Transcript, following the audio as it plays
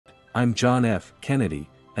I'm John F. Kennedy,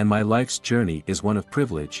 and my life's journey is one of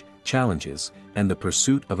privilege, challenges, and the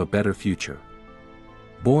pursuit of a better future.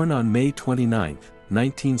 Born on May 29,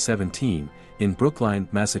 1917, in Brookline,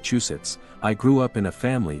 Massachusetts, I grew up in a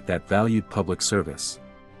family that valued public service.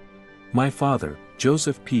 My father,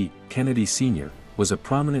 Joseph P. Kennedy Sr., was a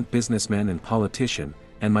prominent businessman and politician,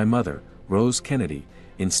 and my mother, Rose Kennedy,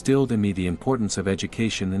 instilled in me the importance of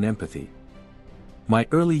education and empathy. My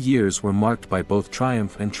early years were marked by both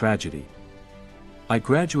triumph and tragedy. I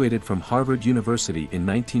graduated from Harvard University in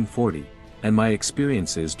 1940, and my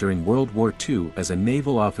experiences during World War II as a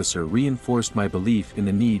naval officer reinforced my belief in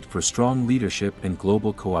the need for strong leadership and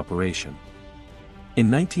global cooperation. In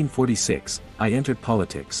 1946, I entered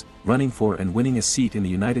politics, running for and winning a seat in the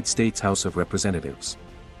United States House of Representatives.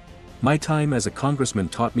 My time as a congressman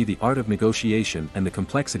taught me the art of negotiation and the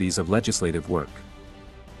complexities of legislative work.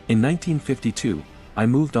 In 1952, I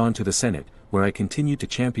moved on to the Senate, where I continued to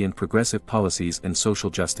champion progressive policies and social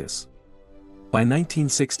justice. By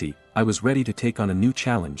 1960, I was ready to take on a new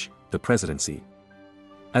challenge, the presidency.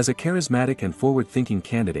 As a charismatic and forward-thinking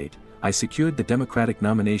candidate, I secured the Democratic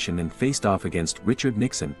nomination and faced off against Richard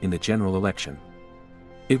Nixon in the general election.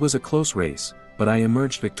 It was a close race, but I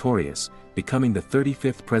emerged victorious, becoming the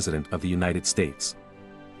 35th President of the United States.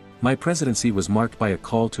 My presidency was marked by a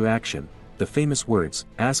call to action. The famous words,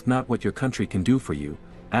 "Ask not what your country can do for you,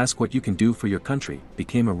 ask what you can do for your country,"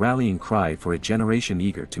 became a rallying cry for a generation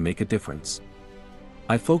eager to make a difference.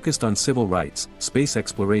 I focused on civil rights, space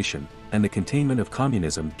exploration, and the containment of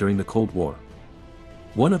communism during the Cold War.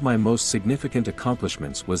 One of my most significant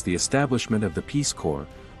accomplishments was the establishment of the Peace Corps,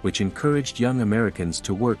 which encouraged young Americans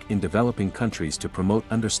to work in developing countries to promote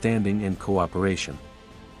understanding and cooperation.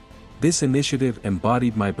 This initiative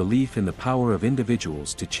embodied my belief in the power of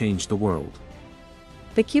individuals to change the world.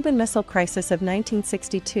 The Cuban Missile Crisis of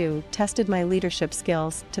 1962 tested my leadership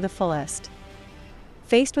skills to the fullest.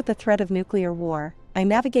 Faced with the threat of nuclear war, I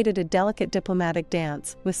navigated a delicate diplomatic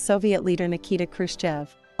dance with Soviet leader Nikita Khrushchev,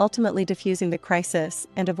 ultimately defusing the crisis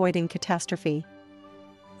and avoiding catastrophe.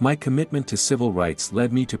 My commitment to civil rights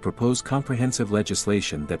led me to propose comprehensive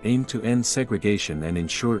legislation that aimed to end segregation and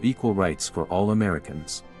ensure equal rights for all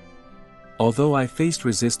Americans. Although I faced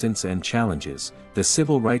resistance and challenges, the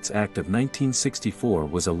Civil Rights Act of 1964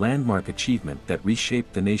 was a landmark achievement that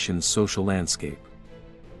reshaped the nation's social landscape.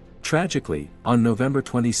 Tragically, on November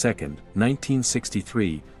 22,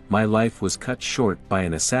 1963, my life was cut short by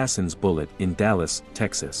an assassin's bullet in Dallas,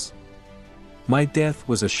 Texas. My death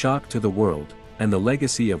was a shock to the world, and the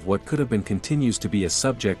legacy of what could have been continues to be a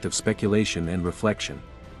subject of speculation and reflection.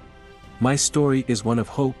 My story is one of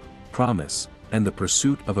hope, promise, and the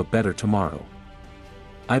pursuit of a better tomorrow.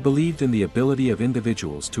 I believed in the ability of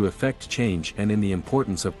individuals to effect change and in the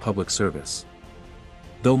importance of public service.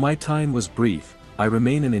 Though my time was brief, I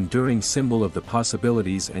remain an enduring symbol of the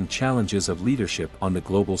possibilities and challenges of leadership on the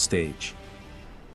global stage.